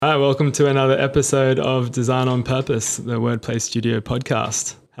Hi, welcome to another episode of Design on Purpose, the Wordplay Studio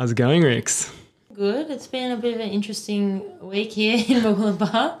podcast. How's it going, Rix? Good. It's been a bit of an interesting week here in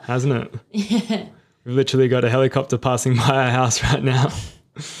Mooloolaba. Hasn't it? Yeah. We've literally got a helicopter passing by our house right now.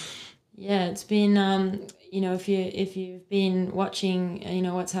 Yeah, it's been if you've been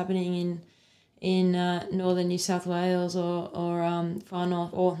watching what's happening in northern New South Wales or far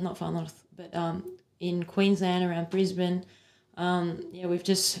north, or not far north, but in Queensland around Brisbane. We've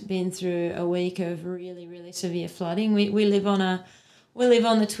just been through a week of really, really severe flooding. We live on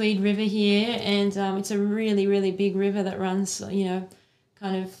the Tweed River here, and it's a really, really big river that runs, kind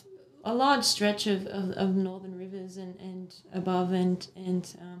of a large stretch of northern rivers and above and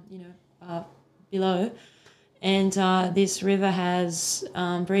below. And this river has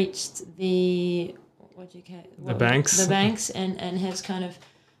breached the banks and has kind of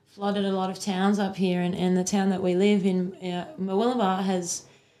flooded a lot of towns up here, and the town that we live in, Mooloolaba, has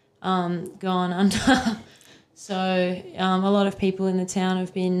gone under. So a lot of people in the town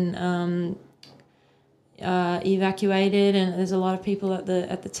have been evacuated, and there's a lot of people at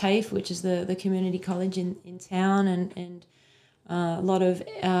the TAFE, which is the community college in town, and a lot of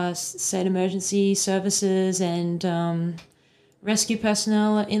state emergency services and rescue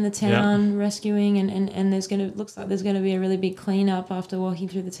personnel in the town rescuing, and looks like there's gonna be a really big cleanup after walking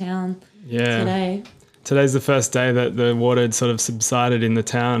through the town today. Today's the first day that the water had sort of subsided in the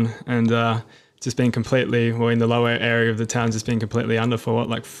town, and just been completely, in the lower area of the town, just been completely under for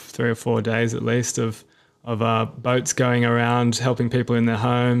 3 or 4 days at least of boats going around helping people in their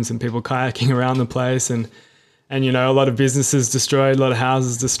homes and people kayaking around the place, and a lot of businesses destroyed, a lot of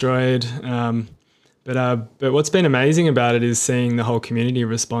houses destroyed. But what's been amazing about it is seeing the whole community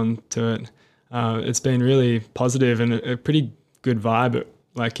respond to it. It's been really positive and a pretty good vibe,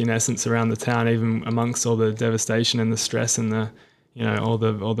 in essence, around the town, even amongst all the devastation and the stress and the, all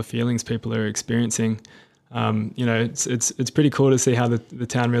the feelings people are experiencing. It's pretty cool to see how the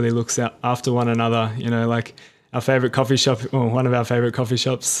town really looks out after one another. Our favorite coffee shop, or one of our favorite coffee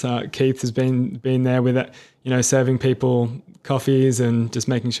shops, Keith, has been there with it, serving people coffees and just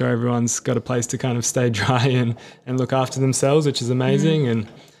making sure everyone's got a place to kind of stay dry and look after themselves, which is amazing. And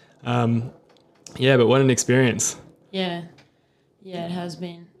but what an experience. Yeah, it has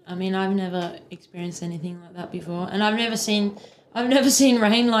been. I mean, I've never experienced anything like that before, and I've never seen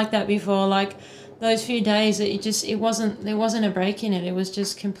rain like that before. Like those few days, there wasn't a break in it. It was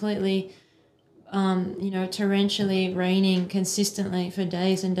just completely torrentially raining consistently for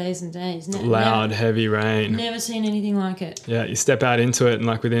days and days and days. Heavy rain. Never seen anything like it. Yeah, you step out into it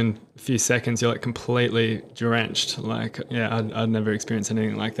and within a few seconds you're completely drenched. I'd never experienced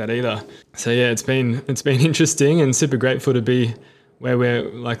anything like that either. So it's been interesting and super grateful to be where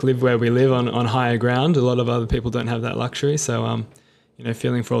live where we live on higher ground. A lot of other people don't have that luxury. So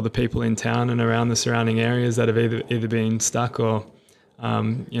feeling for all the people in town and around the surrounding areas that have either been stuck or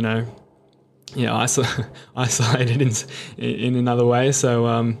isolated in another way. So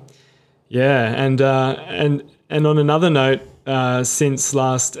and on another note, since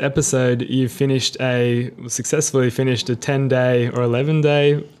last episode, you successfully finished a 10-day or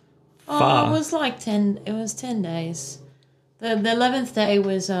 11-day fast. It was 10. It was 10 days. The 11th day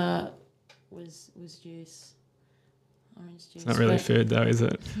was juice. Orange juice. It's not really food though, is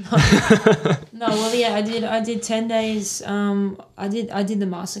it? No. Well, yeah, I did 10 days. I did the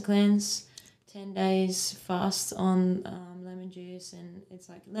Master Cleanse. 10 days fast on lemon juice, and it's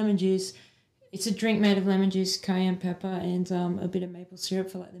lemon juice. It's a drink made of lemon juice, cayenne pepper, and a bit of maple syrup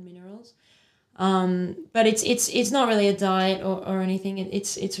for the minerals. But it's not really a diet or anything.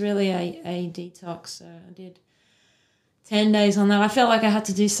 It's really a detox. So I did 10 days on that. I felt like I had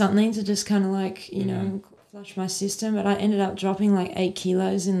to do something to just kind of flush my system, but I ended up dropping 8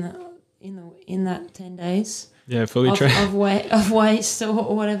 kilos in that 10 days. Yeah, fully trained of waste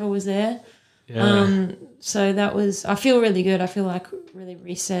or whatever was there. Yeah. So that was, I feel really good. I feel really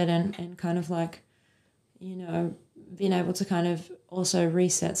reset and kind of being able to kind of also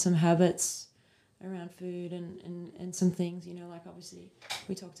reset some habits around food and some things, obviously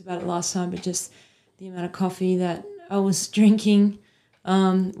we talked about it last time, but just the amount of coffee that I was drinking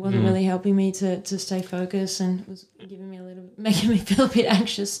wasn't really helping me to stay focused, and was making me feel a bit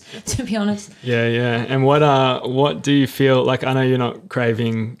anxious, to be honest. Yeah. And what do you feel like? I know you're not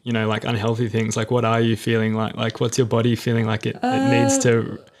craving, unhealthy things. What are you feeling like? What's your body feeling like it needs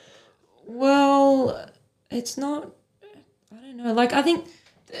to? Well, it's not. I don't know. I think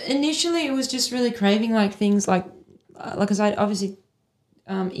initially it was just really craving things because I obviously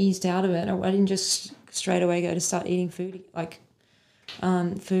eased out of it. I didn't just straight away go to start eating food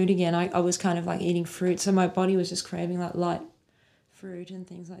food again. I was kind of eating fruit, so my body was just craving light fruit and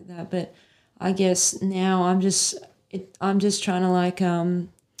things like that. But I guess now I'm just trying to like kind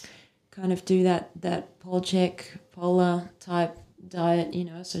of do that polar type diet, you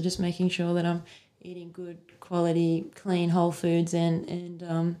know. So just making sure that I'm eating good quality, clean, whole foods and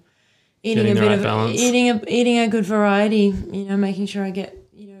eating Getting a the bit right of balance. eating a good variety, you know, making sure I get,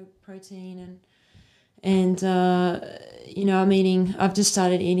 you know, protein and I've just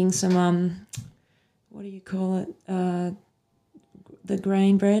started eating some what do you call it? The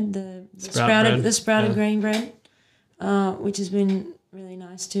grain bread, the sprouted grain bread, which has been really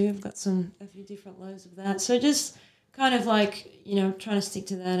nice too. I've got a few different loaves of that. So just kind of like, you know, trying to stick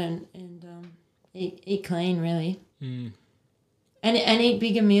to that and eat clean really. Mm. And eat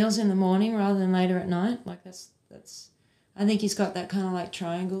bigger meals in the morning rather than later at night. Like that's I think he's got that kind of like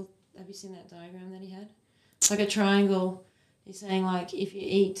triangle. Have you seen that diagram that he had? It's like a triangle. He's saying like if you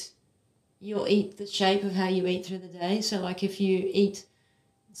eat, you'll eat the shape of how you eat through the day. So like if you eat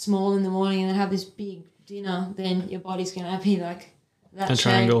small in the morning and then have this big dinner, then your body's going to be like that A shape.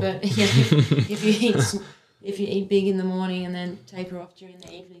 triangle. But yeah, if you eat big in the morning and then taper off during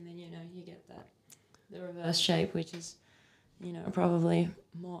the evening, then, you know, you get the reverse shape, which is, you know, probably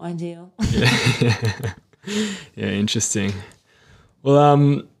more ideal. Yeah, interesting.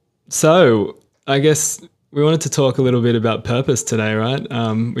 Well, so I guess we wanted to talk a little bit about purpose today, right?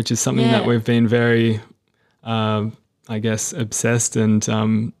 Which is something that we've been very, I guess, obsessed and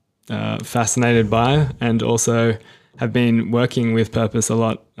fascinated by, and also have been working with purpose a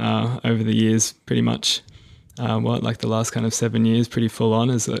lot over the years, pretty much, like the last kind of 7 years, pretty full on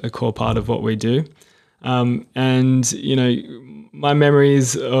as a core part of what we do. And, you know, my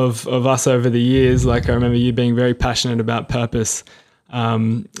memories of us over the years, like I remember you being very passionate about purpose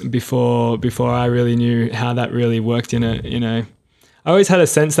before I really knew how that really worked in a I always had a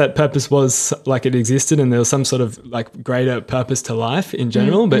sense that purpose was like it existed and there was some sort of like greater purpose to life in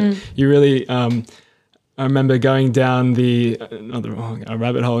general, but you really I remember going down a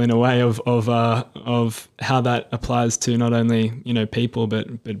rabbit hole in a way of how that applies to not only, you know, people but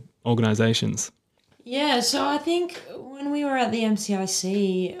organizations. Yeah, so I think when we were at the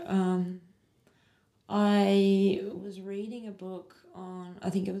MCIC, I was reading a book on, I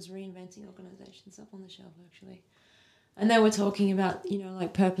think it was Reinventing Organizations, up on the shelf actually. And they were talking about, you know,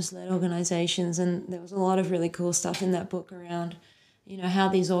 like purpose-led organizations, and there was a lot of really cool stuff in that book around, you know, how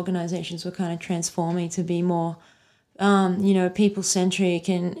these organizations were kind of transforming to be more, you know, people-centric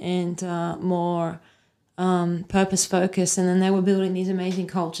and more purpose-focused. And then they were building these amazing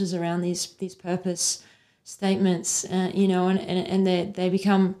cultures around these purpose statements, you know, and they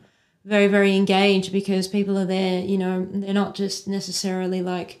become very, very engaged because people are there, you know, they're not just necessarily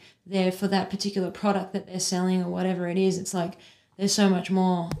like there for that particular product that they're selling or whatever it is. It's like there's so much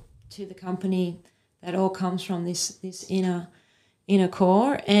more to the company that all comes from this inner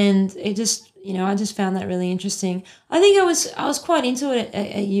core. And it just, you know, I just found that really interesting. I think I was quite into it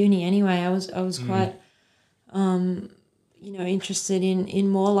at uni anyway. I was quite you know, interested in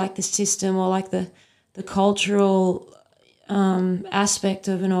more like the system or like the cultural aspect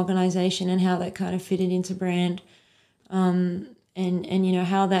of an organization and how that kind of fitted into brand, and you know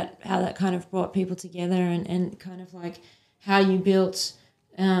how that kind of brought people together and kind of like how you built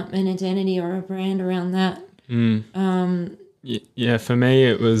an identity or a brand around that. Yeah, for me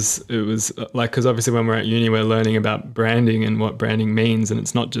it was like, because obviously when we're at uni we're learning about branding and what branding means, and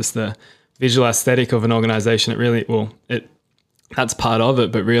it's not just the visual aesthetic of an organization. It really, that's part of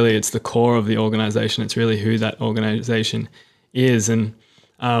it, but really it's the core of the organization. It's really who that organization is. And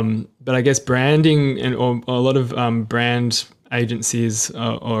but I guess branding or a lot of brand agencies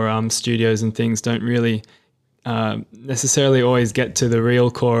or studios and things don't really necessarily always get to the real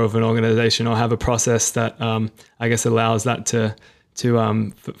core of an organization or have a process that I guess allows that to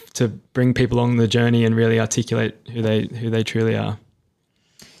bring people along the journey and really articulate who they truly are.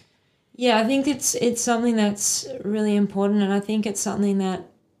 Yeah, I think it's something that's really important, and I think it's something that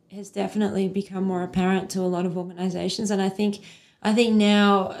has definitely become more apparent to a lot of organizations. And I think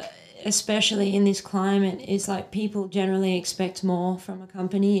now, especially in this climate, is like people generally expect more from a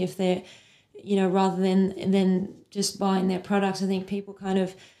company if they're, you know, rather than just buying their products. I think people kind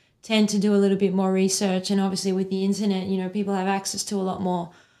of tend to do a little bit more research, and obviously with the internet, you know, people have access to a lot more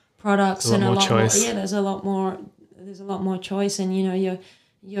products and a lot more. Yeah, there's a lot more choice, and you know,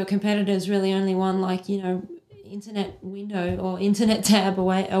 your competitors really only one, like, you know, internet window or internet tab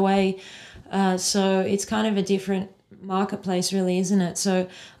away. So it's kind of a different marketplace really, isn't it? So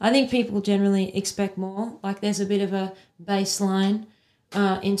I think people generally expect more. Like there's a bit of a baseline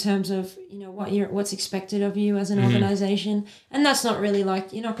in terms of, you know, what's expected of you as an organization. And that's not really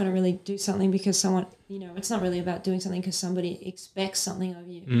like, you're not going to really do something because someone, you know, it's not really about doing something because somebody expects something of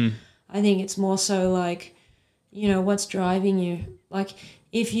you. I think it's more so like, you know, what's driving you. Like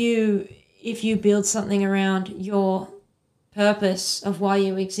if you build something around your purpose of why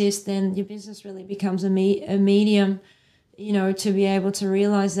you exist, then your business really becomes a medium, you know, to be able to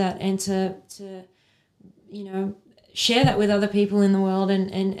realize that and to you know, share that with other people in the world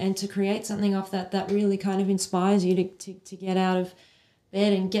and to create something off that really kind of inspires you to get out of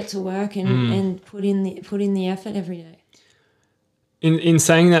bed and get to work and put in the effort every day. In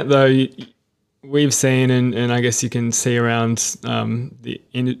saying that though, we've seen, and I guess you can see around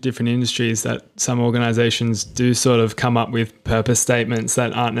different industries, that some organizations do sort of come up with purpose statements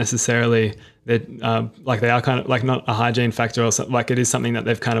that aren't necessarily like they are kind of like not a hygiene factor or something. Like it is something that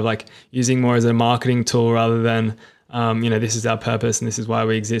they've kind of like using more as a marketing tool rather than you know, this is our purpose and this is why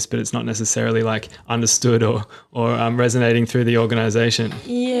we exist, but it's not necessarily like understood or resonating through the organization.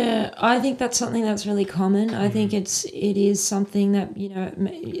 Yeah, I think that's something that's really common. I think it is something that, you know,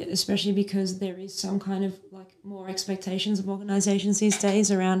 especially because there is some kind of like more expectations of organizations these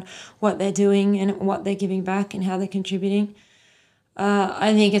days around what they're doing and what they're giving back and how they're contributing.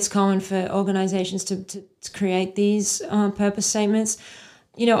 I think it's common for organizations to create these purpose statements.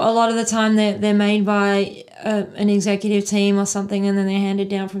 You know, a lot of the time they're made by an executive team or something, and then they're handed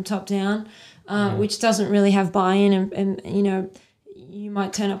down from top down, which doesn't really have buy-in. And you know, you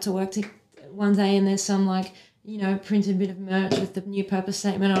might turn up to work one day and there's some like, you know, printed bit of merch with the new purpose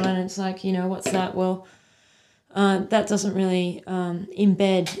statement on it, and it's like, you know, what's that? Well, that doesn't really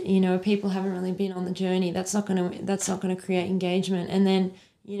embed. You know, people haven't really been on the journey. That's not gonna create engagement. And then,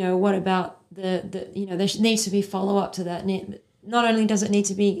 you know, what about the you know, there needs to be follow up to that. Not only does it need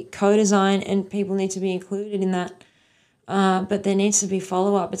to be co-design and people need to be included in that, but there needs to be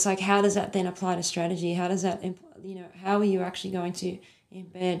follow-up. It's like, how does that then apply to strategy? How does that, you know, how are you actually going to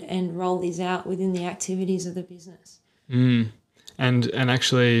embed and roll these out within the activities of the business? And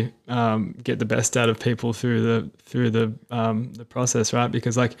actually get the best out of people through the process, right?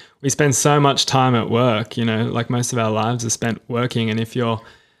 Because like we spend so much time at work, you know, like most of our lives are spent working, and if you're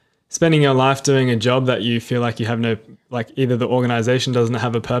spending your life doing a job that you feel like you have no, like either the organization doesn't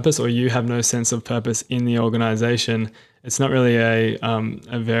have a purpose or you have no sense of purpose in the organization, it's not really a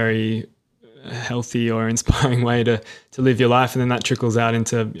very healthy or inspiring way to live your life. And then that trickles out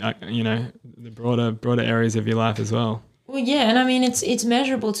into, you know, the broader areas of your life as well. Well, yeah. And I mean, it's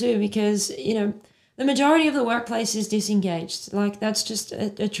measurable too, because, you know, the majority of the workplace is disengaged. Like that's just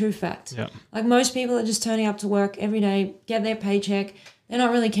a true fact. Yeah. Like most people are just turning up to work every day, get their paycheck. They're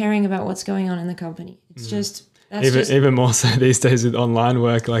not really caring about what's going on in the company. It's just even more so these days with online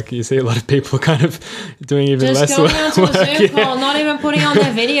work. Like you see a lot of people kind of doing even less work. Just going onto a Zoom call, not even putting on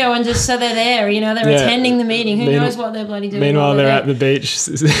their video, and just so they're there. You know, they're attending the meeting. Who knows what they're bloody doing? Meanwhile, they're at the beach.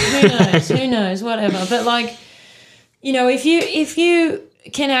 Who knows? Whatever. But like, you know, if you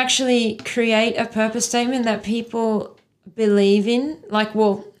can actually create a purpose statement that people believe in, like,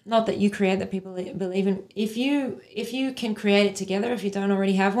 well, not that you create, that people believe in. If you can create it together, if you don't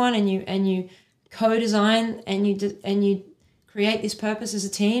already have one, and you co-design and you create this purpose as a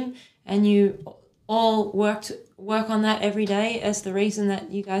team, and you all work on that every day as the reason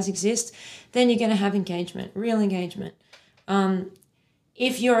that you guys exist, then you're going to have engagement, real engagement.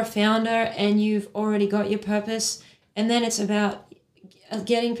 If you're a founder and you've already got your purpose, and then it's about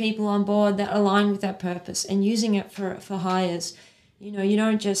getting people on board that align with that purpose and using it for hires. You know, you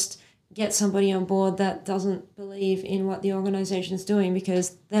don't just get somebody on board that doesn't believe in what the organization is doing,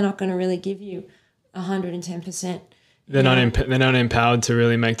 because they're not going to really give you 110%. They're not empowered to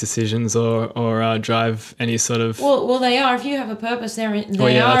really make decisions or drive any sort of. Well, they are. If you have a purpose, they are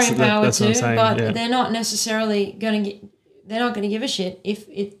empowered to, but they're not necessarily going to they're not going to give a shit if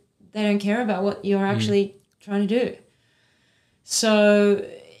they don't care about what you're actually trying to do. So,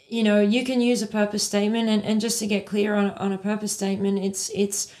 you know, you can use a purpose statement, and just to get clear on a purpose statement,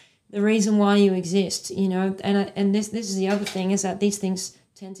 it's the reason why you exist, you know, and this is the other thing, is that these things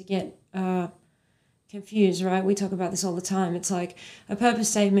tend to get confused, right? We talk about this all the time. It's like a purpose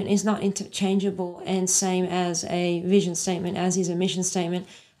statement is not interchangeable and same as a vision statement, as is a mission statement.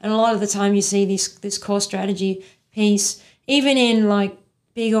 And a lot of the time you see this core strategy piece, even in like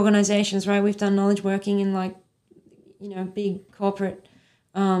big organizations, right? We've done knowledge working in like, you know, big corporate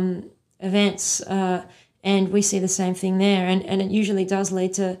events, and we see the same thing there. And it usually does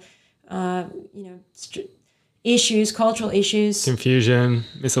lead to, you know, issues, cultural issues, confusion,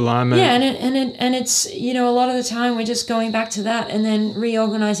 misalignment. Yeah, and it's a lot of the time we're just going back to that and then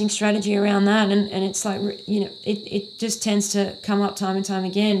reorganizing strategy around that, and it's like it just tends to come up time and time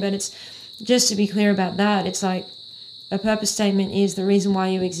again. But it's just to be clear about that. It's like a purpose statement is the reason why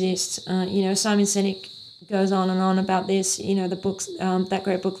you exist. Simon Sinek goes on and on about this. The books, that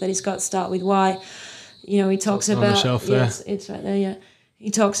great book that he's got, Start With Why. He talks about on the shelf there. Yes, it's right there. Yeah, he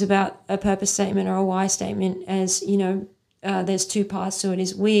talks about a purpose statement or a why statement as there's two parts to it.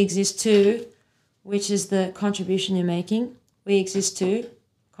 Is we exist to, which is the contribution you're making. We exist to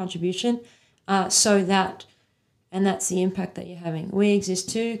contribution, so that, and that's the impact that you're having. We exist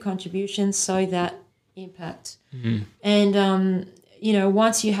to contribution, so that impact. Mm-hmm. And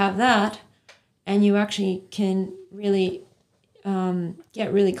once you have that, and you actually can really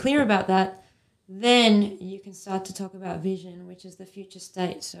get really clear about that, then you can start to talk about vision, which is the future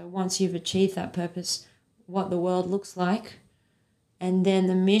state. So once you've achieved that purpose, what the world looks like, and then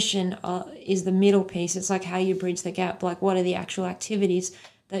the mission is the middle piece. It's like how you bridge the gap. Like, what are the actual activities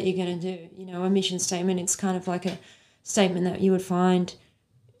that you're going to do? A mission statement, it's kind of like a statement that you would find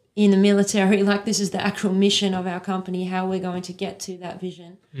in the military. Like, this is the actual mission of our company, how we're going to get to that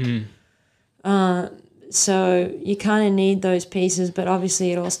vision. So you kind of need those pieces, but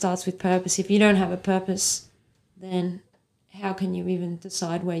obviously it all starts with purpose. If you don't have a purpose, then how can you even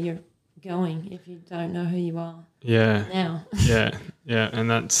decide where you're going if you don't know who you are? Yeah. Now. Yeah.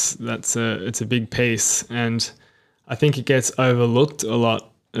 And it's a big piece, and I think it gets overlooked a lot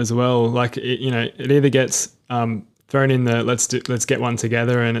as well. Like it either gets thrown in the let's get one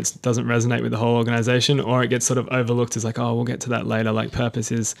together, and it doesn't resonate with the whole organization, or it gets sort of overlooked as like, oh, we'll get to that later. Like,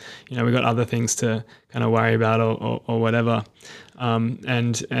 purpose is, we've got other things to kind of worry about or whatever, and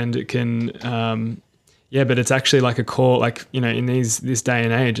it can but it's actually like a core, like in this day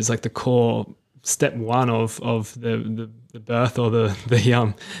and age, it's like the core step one of the birth or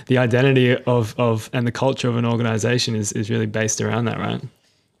the identity of and the culture of an organization is really based around that, right?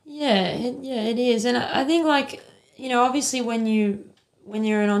 Yeah, it is. And I think, like, obviously when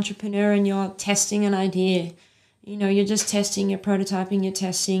you're an entrepreneur and you're testing an idea, you're just testing, you're prototyping, you're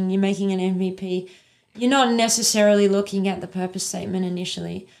testing, you're making an MVP. You're not necessarily looking at the purpose statement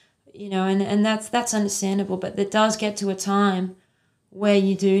initially, and that's understandable. But there does get to a time where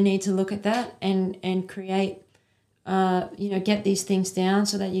you do need to look at that and create, get these things down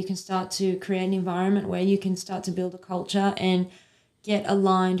so that you can start to create an environment where you can start to build a culture and get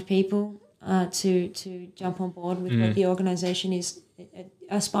aligned people to jump on board with what the organization is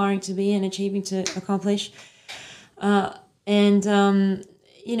aspiring to be and achieving to accomplish.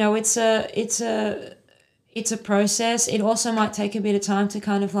 It's a process. It also might take a bit of time to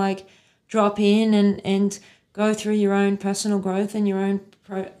kind of like drop in and go through your own personal growth and your own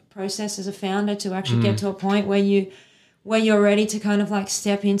process as a founder to actually get to a point where you're ready to kind of like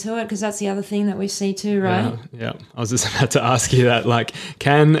step into it, because that's the other thing that we see too, right? Yeah. I was just about to ask you that. Like,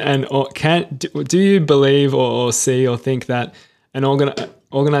 do you believe or see or think that an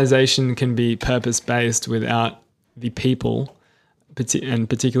organization can be purpose-based without the people, and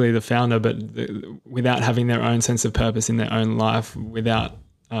particularly the founder, but without having their own sense of purpose in their own life, without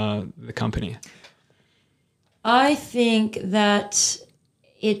the company? I think that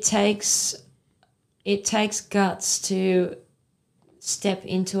it takes guts to step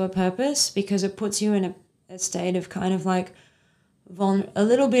into a purpose, because it puts you in a state of kind of like a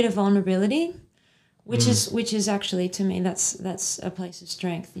little bit of vulnerability, which is actually, to me, that's a place of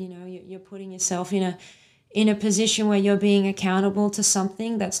strength. You're putting yourself in a position where you're being accountable to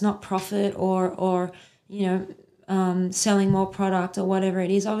something that's not profit or selling more product or whatever it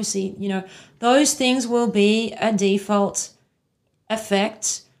is. Obviously, those things will be a default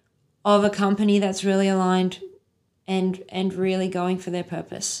effect of a company that's really aligned and really going for their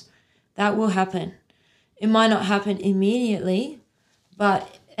purpose. That will happen. It might not happen immediately,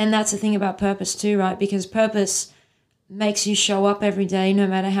 and that's the thing about purpose too, right? Because purpose makes you show up every day, no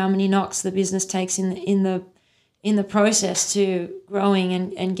matter how many knocks the business takes in the process to growing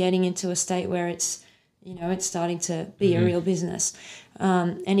and getting into a state where it's starting to be a real business.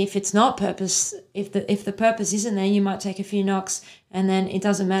 And if it's not purpose, if the purpose isn't there, you might take a few knocks and then it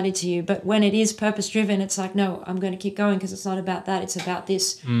doesn't matter to you. But when it is purpose driven, it's like, no, I'm going to keep going, because it's not about that. It's about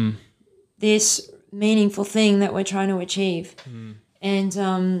this meaningful thing that we're trying to achieve.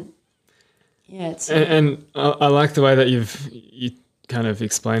 And it's and I like the way that you kind of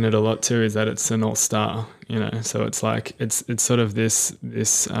explain it a lot too, is that it's a North Star, so it's like it's sort of this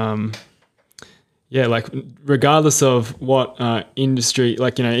like regardless of what industry,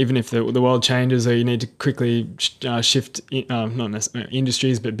 like, even if the world changes or you need to quickly shift, not necessarily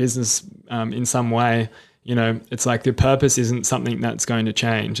industries, but business in some way, it's like the purpose isn't something that's going to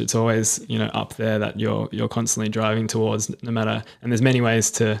change. It's always, up there that you're constantly driving towards, no matter, and there's many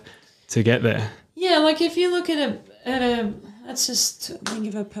ways to get there. Yeah, like if you look at a let's just think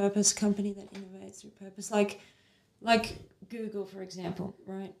of a purpose company that innovates through purpose, like Google, for example,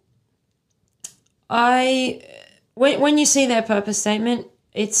 right? When you see their purpose statement,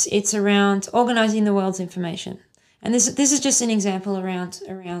 it's around organizing the world's information, and this is just an example around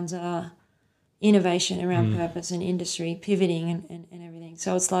innovation, around purpose and industry pivoting and everything.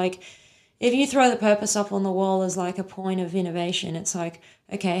 So it's like, if you throw the purpose up on the wall as like a point of innovation, it's like,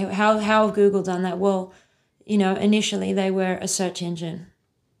 okay, how have Google done that? Well, initially they were a search engine.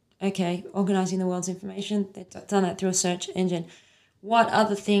 Okay, organizing the world's information, they've done that through a search engine. What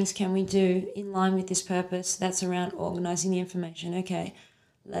other things can we do in line with this purpose that's around organizing the information? Okay,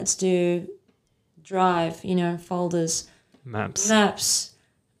 let's do Drive, folders. Maps.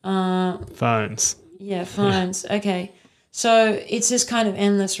 Phones. Yeah, phones. Okay. So it's just kind of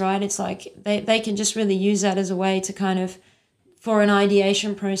endless, right? It's like they can just really use that as a way to kind of, for an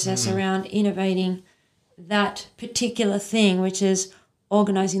ideation process around innovating that particular thing, which is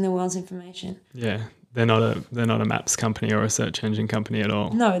organizing the world's information. Yeah. They're not a maps company or a search engine company at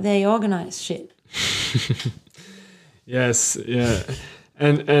all. No, they organize shit. Yes, yeah.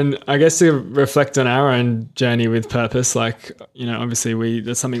 And I guess to reflect on our own journey with purpose, like, obviously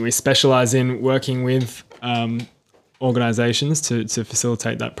that's something we specialize in, working with organizations to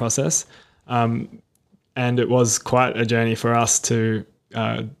facilitate that process. And it was quite a journey for us to,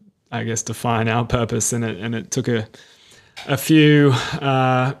 I guess, define our purpose. And it took a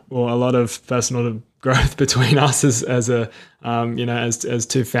lot of personal growth between us as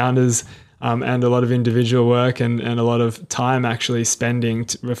two founders, and a lot of individual work and a lot of time actually spending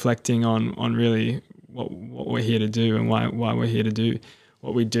reflecting on really what we're here to do and why we're here to do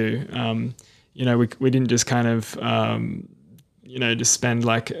what we do. We didn't just kind of just spend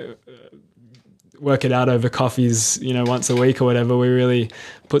like work it out over coffees once a week or whatever. We really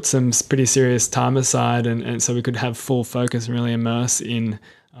put some pretty serious time aside and so we could have full focus and really immerse in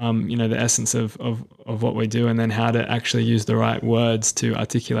the essence of what we do, and then how to actually use the right words to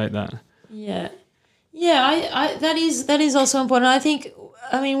articulate that. Yeah. I that is also important. I think,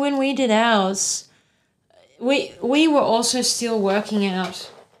 when we did ours, we were also still working out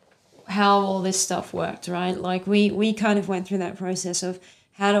how all this stuff worked, right? Like we kind of went through that process of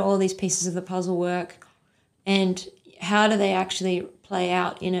how do all these pieces of the puzzle work, and how do they actually play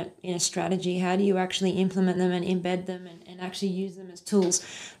out in a strategy? How do you actually implement them and embed them and actually use them as tools,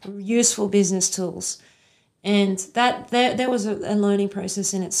 useful business tools? And that there was a learning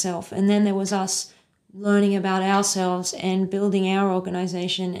process in itself. And then there was us learning about ourselves and building our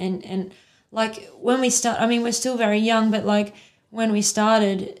organization. And like when we start, we're still very young, but like when we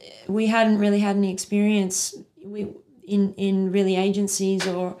started, we hadn't really had any experience in really agencies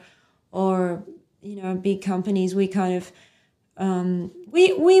or big companies. We kind of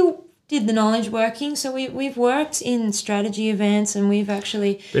we did the knowledge working, so we've worked in strategy events, and we've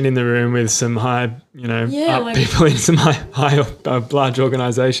actually been in the room with some high people in some high large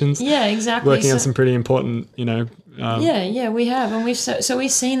organizations. Yeah, exactly. Working on some pretty important we have, and we've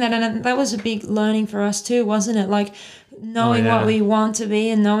seen that, and that was a big learning for us too, wasn't it? Like knowing what we want to be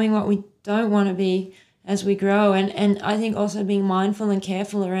and knowing what we don't want to be as we grow, and I think also being mindful and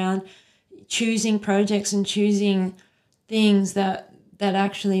careful around choosing projects and choosing things that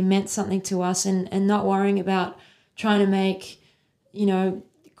actually meant something to us, and not worrying about trying to make,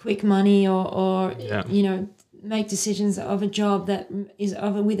 quick money or make decisions of a job that is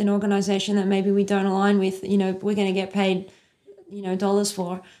with an organization that maybe we don't align with, we're going to get paid, dollars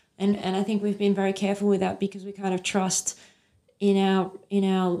for. And I think we've been very careful with that, because we kind of trust in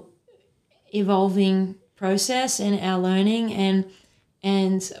our evolving process and our learning,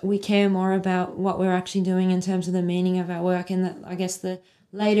 and we care more about what we're actually doing in terms of the meaning of our work. And that, I guess, the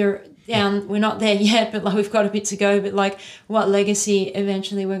later down, we're not there yet, but like we've got a bit to go, but like what legacy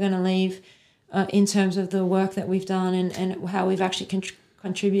eventually we're going to leave in terms of the work that we've done and how we've actually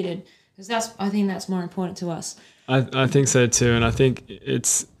contributed. Because I think that's more important to us. I think so too. And I think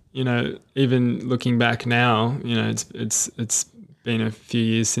it's, even looking back now, it's been a few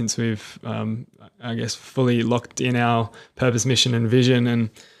years since we've, I guess, fully locked in our purpose, mission, and vision, and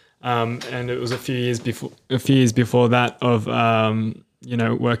it was a few years before that of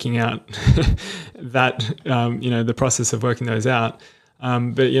working out that the process of working those out.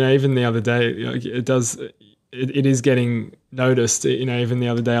 But even the other day, it is getting noticed. Even the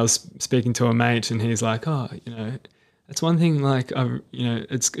other day, I was speaking to a mate, and he's like, it's one thing, like,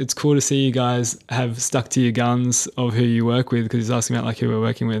 it's cool to see you guys have stuck to your guns of who you work with, because he's asking about like who we're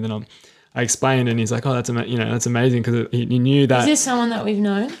working with, and I explained, and he's like, "Oh, that's that's amazing," because he knew that. Is this someone that we've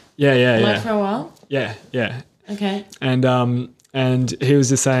known? Yeah. For a while. Yeah. Okay. And he was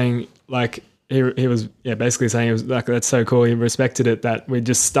just saying, like, he was basically saying, it was like, that's so cool. He respected it that we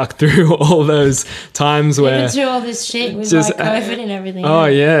just stuck through all those times where even through all this shit with just, like COVID and everything. Oh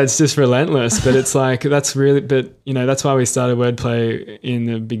yeah, it's just relentless. But it's like that's really, but that's why we started Wordplay in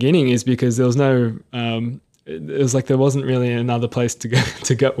the beginning, is because there was no. It was like there wasn't really another place to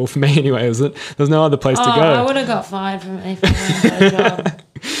go. Well, for me anyway, there was no other place to go. I would have got fired from if I went for a job.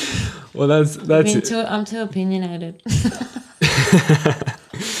 Well, that's I'm too opinionated.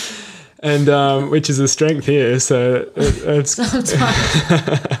 And which is a strength here. So it's sometimes.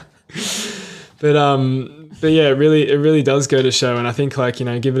 But yeah, it really does go to show. And I think, like,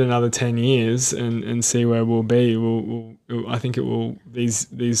 give it another 10 years and see where we'll be. I think it will,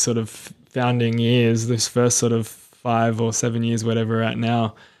 these sort of founding years, this first sort of 5 or 7 years, whatever we're at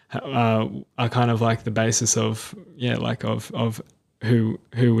now, are kind of like the basis of who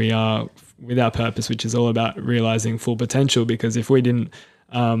we are with our purpose, which is all about realizing full potential. Because if we didn't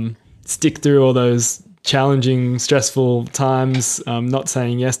stick through all those challenging, stressful times, not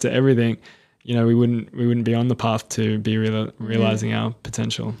saying yes to everything, we wouldn't be on the path to be realizing our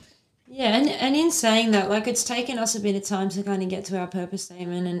potential. Yeah, and in saying that, like, it's taken us a bit of time to kind of get to our purpose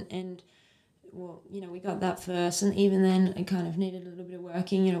statement, and well, we got that first, and even then it kind of needed a little bit of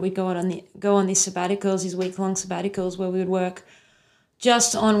working. We'd go on these sabbaticals, these week-long sabbaticals, where we would work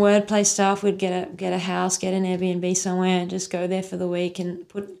just on Wordplay stuff. We'd get a house, get an Airbnb somewhere, and just go there for the week and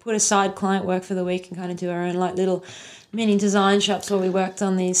put aside client work for the week and kind of do our own like little mini design shops where we worked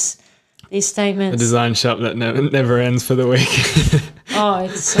on these statements. A design shop that never ends for the week. Oh,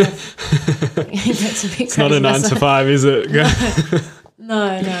 it's it gets a bit crazy. It's not a 9 to 5, is it? No,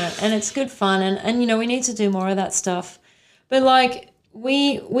 and it's good fun, and we need to do more of that stuff. But like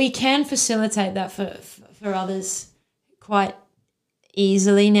we can facilitate that for others quite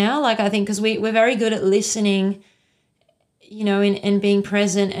easily now. Like, I think because we're very good at listening, and being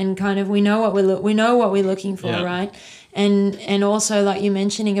present, and kind of we know what we're looking for, yeah. Right? And also, like you're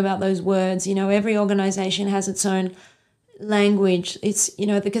mentioning about those words, every organization has its own language. It's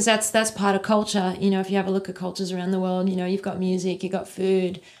because that's part of culture. If you have a look at cultures around the world, you've got music, you've got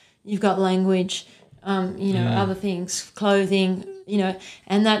food, you've got language, other things, clothing,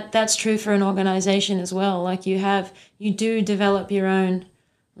 and that's true for an organization as well. Like you do develop your own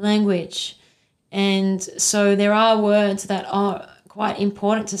language, and so there are words that are quite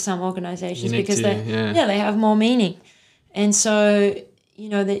important to some organizations because they have more meaning. And so,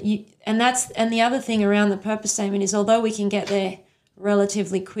 and the other thing around the purpose statement is, although we can get there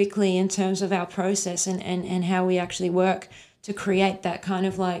relatively quickly in terms of our process and how we actually work to create that kind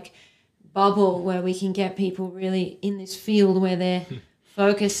of like bubble where we can get people really in this field where they're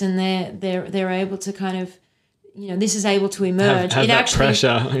focused and they're able to kind of, this is able to emerge. Have that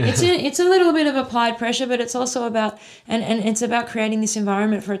pressure. Yeah. It's a little bit of applied pressure, but it's also about, and it's about creating this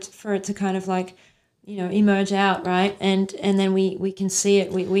environment for it to kind of like, emerge out, right? And then we can see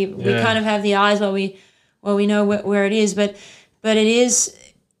it. We kind of have the eyes while we know where it is, but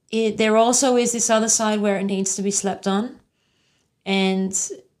there also is this other side where it needs to be slept on. And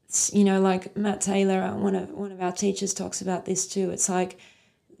like Matt Taylor, one of our teachers, talks about this too. It's like,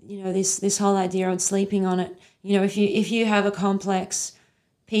 this whole idea of sleeping on it. If you have a complex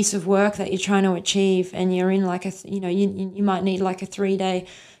piece of work that you're trying to achieve, and you're in like you might need like a 3-day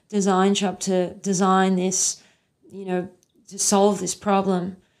design shop to design this, to solve this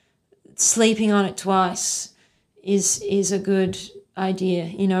problem, sleeping on it twice is a good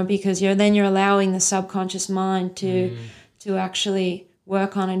idea, because you're allowing the subconscious mind to actually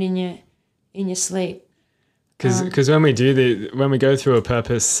work on it in your sleep. Because when we go through a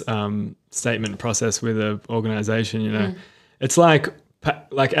purpose statement process with an organization, it's like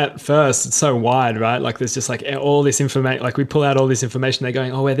at first it's so wide, right? Like there's just like all this information, like we pull out all this information, they're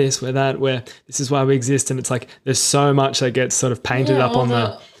going, oh, we're this, we're that, this is why we exist. And it's like, there's so much that gets sort of painted up on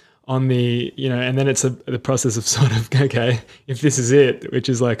the, and then it's the process of sort of, okay, if this is it, which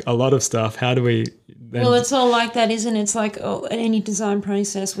is like a lot of stuff, how do we then... Well, it's all like that, isn't it? It's like any design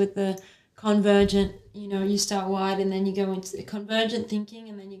process with the convergent, you start wide and then you go into the convergent thinking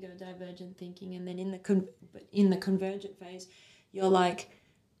and then you go divergent thinking, and then in the convergent phase, you're like,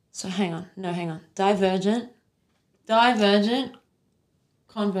 so hang on, divergent,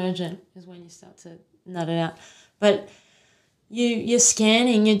 convergent is when you start to nut it out. But you're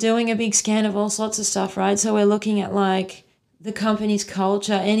scanning, you're doing a big scan of all sorts of stuff, right? So we're looking at like the company's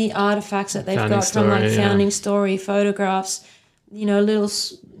culture, any artifacts that they've got from like founding story, photographs, little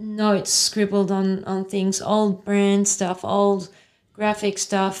notes scribbled on things, old brand stuff, old graphic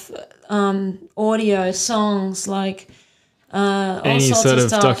stuff, audio, songs, like all Any sorts sort of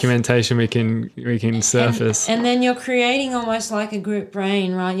stuff. documentation we can surface. And then you're creating almost like a group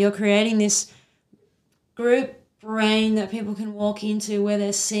brain, right? You're creating this group brain that people can walk into where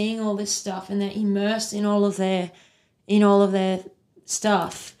they're seeing all this stuff and they're immersed in all of their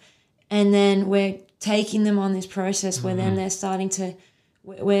stuff. And then we're taking them on this process where then they're starting to,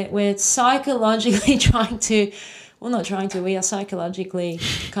 we're psychologically we are psychologically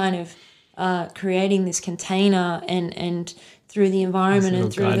kind of creating this container and through the environment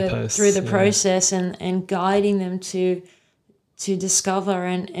and through the process and guiding them to discover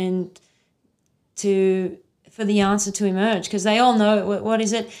and for the answer to emerge, because they all know what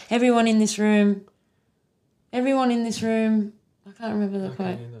is it. Everyone in this room, I can't remember the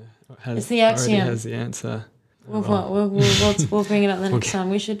quote. It's the axiom. Already has the answer. We'll bring it up the next time.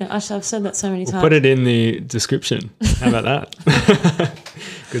 We should. I've said that so many times. Put it in the description. How about that?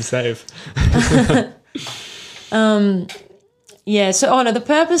 Good save. Yeah. So, the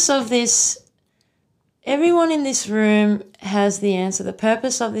purpose of this. Everyone in this room has the answer. The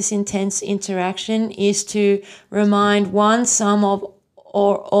purpose of this intense interaction is to remind some of,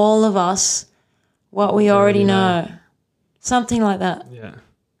 or all of us what we already know. Something like that. Yeah.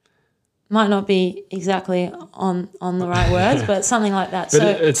 Might not be exactly on the right words, but something like that.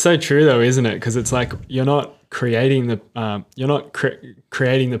 But it's so true though, isn't it? Because it's like you're not creating the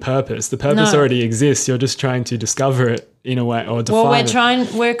creating the purpose. The purpose already exists. You're just trying to discover it in a way or define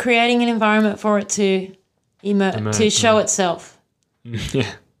it. We're creating an environment for it to emerge, to show itself. Yeah.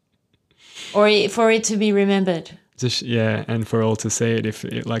 Or for it to be remembered. And for all to see it. If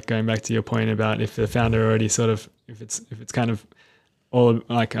it, like going back to your point about if the founder already sort of if it's kind of all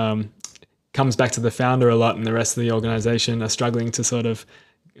like comes back to the founder a lot, and the rest of the organization are struggling to sort of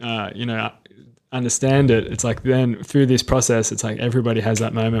understand it. It's like then through this process, it's like everybody has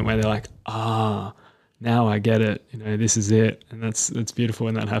that moment where they're like, now I get it. This is it, and it's beautiful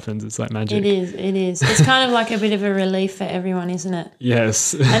when that happens. It's like magic. It is. It's kind of like a bit of a relief for everyone, isn't it?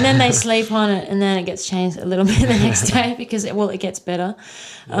 Yes. And then they sleep on it, and then it gets changed a little bit the next day because it gets better.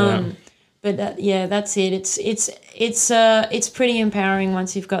 But that's it. It's pretty empowering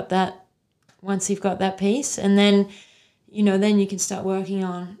once you've got that piece, and then then you can start working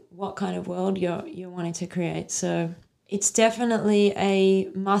on what kind of world you're wanting to create. So it's definitely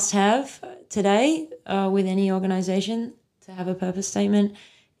a must-have today with any organization to have a purpose statement.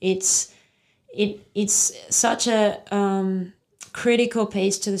 It's such a critical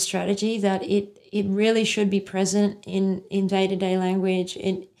piece to the strategy that it really should be present in day-to-day language.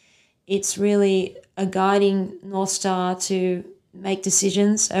 It's really a guiding North Star to make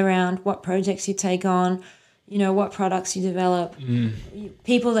decisions around what projects you take on, what products you develop,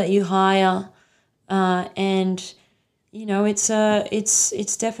 people that you hire, and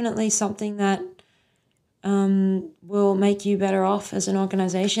it's definitely something that will make you better off as an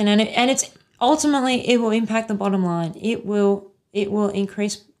organization, and it's ultimately it will impact the bottom line. It will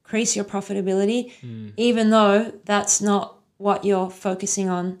increase your profitability, even though that's not what you're focusing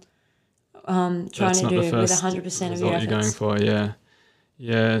on. Trying to do with 100% of your efforts. You're going for, yeah.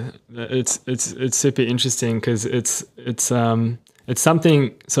 It's super interesting because it's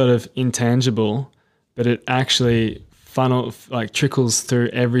something sort of intangible, but it actually trickles through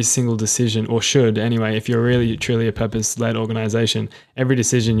every single decision, or should anyway. If you're really truly a purpose-led organization, every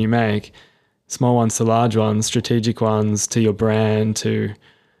decision you make, small ones to large ones, strategic ones to your brand to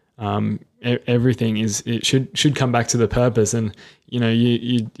everything it should come back to the purpose. And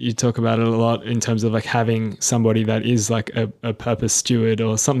you talk about it a lot in terms of like having somebody that is like a purpose steward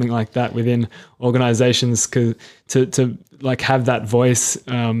or something like that within organizations, to like have that voice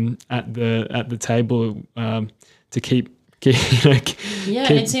at the table to keep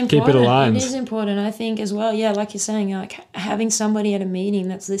it's important. Keep it aligned. It is important, I think, as well. Yeah, like you're saying, like having somebody at a meeting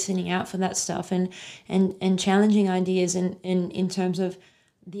that's listening out for that stuff and challenging ideas in terms of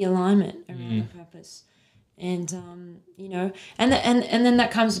the alignment around the purpose. And and then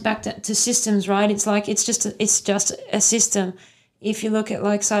that comes back to systems, right? It's like it's just a system. If you look at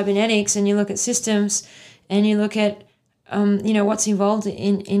like cybernetics and you look at systems and you look at what's involved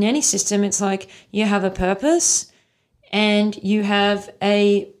in any system, it's like you have a purpose and you have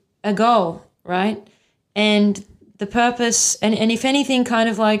a goal, right? And the purpose and if anything kind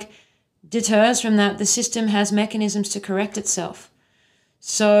of like deters from that, the system has mechanisms to correct itself.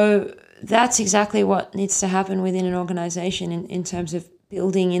 So that's exactly what needs to happen within an organization in terms of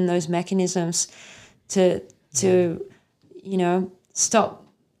building in those mechanisms to stop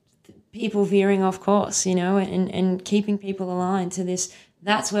people veering off course, and keeping people aligned to this.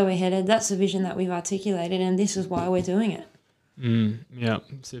 That's where we're headed. That's the vision that we've articulated, and this is why we're doing it. Yeah,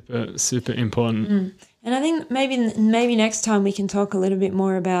 super important. And I think maybe next time we can talk a little bit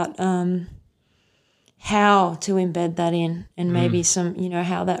more about how to embed that in, and maybe some,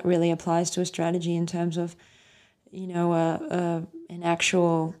 how that really applies to a strategy in terms of, an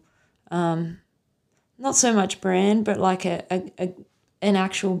actual, not so much brand, but like an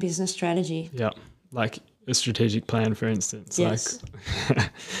actual business strategy. Yeah, like a strategic plan, for instance. Yes.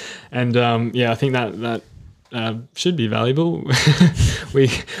 And I think that should be valuable. we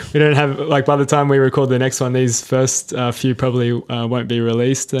don't have, like, by the time we record the next one, these first few probably won't be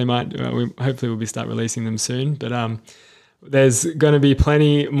released. They might. Hopefully we'll start releasing them soon. But there's going to be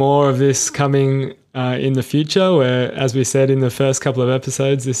plenty more of this coming in the future. Where, as we said in the first couple of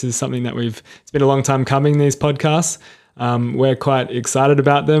episodes, this is something that it's been a long time coming. These podcasts, we're quite excited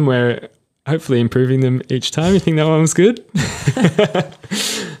about them. We're hopefully improving them each time. You think that one was good?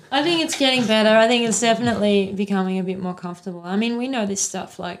 I think it's getting better. I think it's definitely becoming a bit more comfortable. I mean, we know this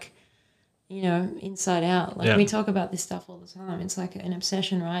stuff like, inside out. Like we talk about this stuff all the time. It's like an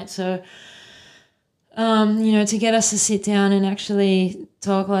obsession, right? So, to get us to sit down and actually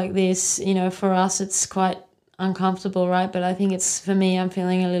talk like this, for us, it's quite uncomfortable, right? But I think for me, I'm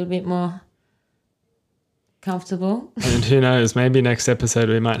feeling a little bit more comfortable. And who knows, maybe next episode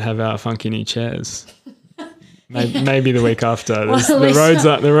we might have our funky new chairs. Maybe the week after.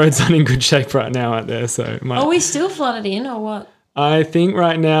 The roads aren't in good shape right now out there, so are we still flooded in or what? I think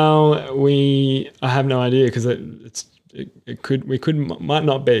right now I have no idea, because might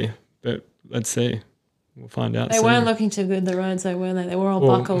not be, but let's see. We'll find out. They weren't looking too good, the roads, though, were they? They were all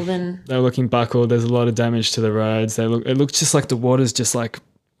buckled and they were looking buckled. There's a lot of damage to the roads. It looks just like the water's just like,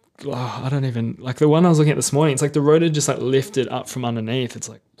 I don't even, like the one I was looking at this morning. It's like the road had just like lifted up from underneath. It's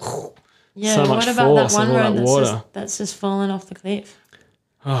like. Yeah, so much what about that force one of all road that that's just fallen off the cliff?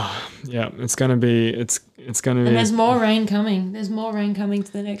 Oh, yeah, it's going to be. And there's more rain coming. There's more rain coming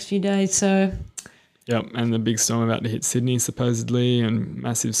to the next few days, so. Yep, and the big storm about to hit Sydney supposedly, and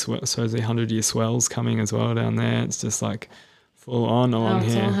massive supposedly 100-year swells coming as well down there. It's just like full on along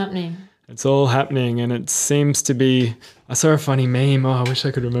here. It's all happening. It's all happening, and it seems to be. I saw a funny meme. I wish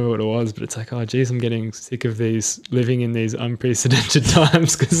I could remember what it was, but it's like, oh, geez, I'm getting sick of living in these unprecedented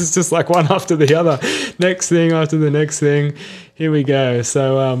times, because it's just like one after the other, next thing after the next thing. Here we go.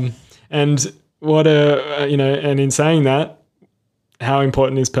 So, and what and in saying that, how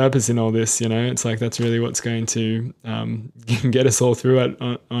important is purpose in all this? It's like that's really what's going to get us all through it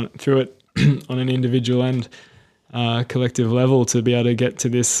on an individual and collective level, to be able to get to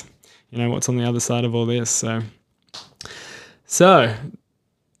this. What's on the other side of all this. So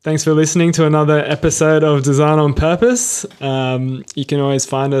thanks for listening to another episode of Design on Purpose. You can always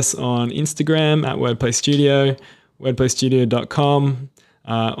find us on Instagram at Wordplay Studio, wordplaystudio.com,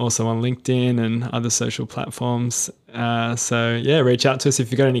 also on LinkedIn and other social platforms. Reach out to us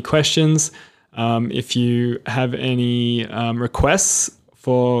if you've got any questions. If you have any requests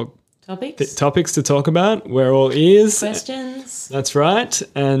for topics to talk about, we're all ears. Questions. That's right.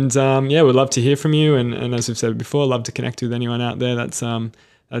 And we'd love to hear from you. And as we've said before, love to connect with anyone out there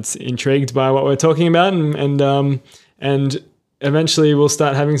that's intrigued by what we're talking about. And eventually we'll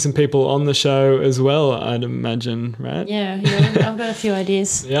start having some people on the show as well, I'd imagine, right? Yeah, I've got a few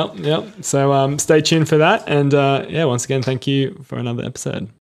ideas. Yep. So stay tuned for that. And once again, thank you for another episode.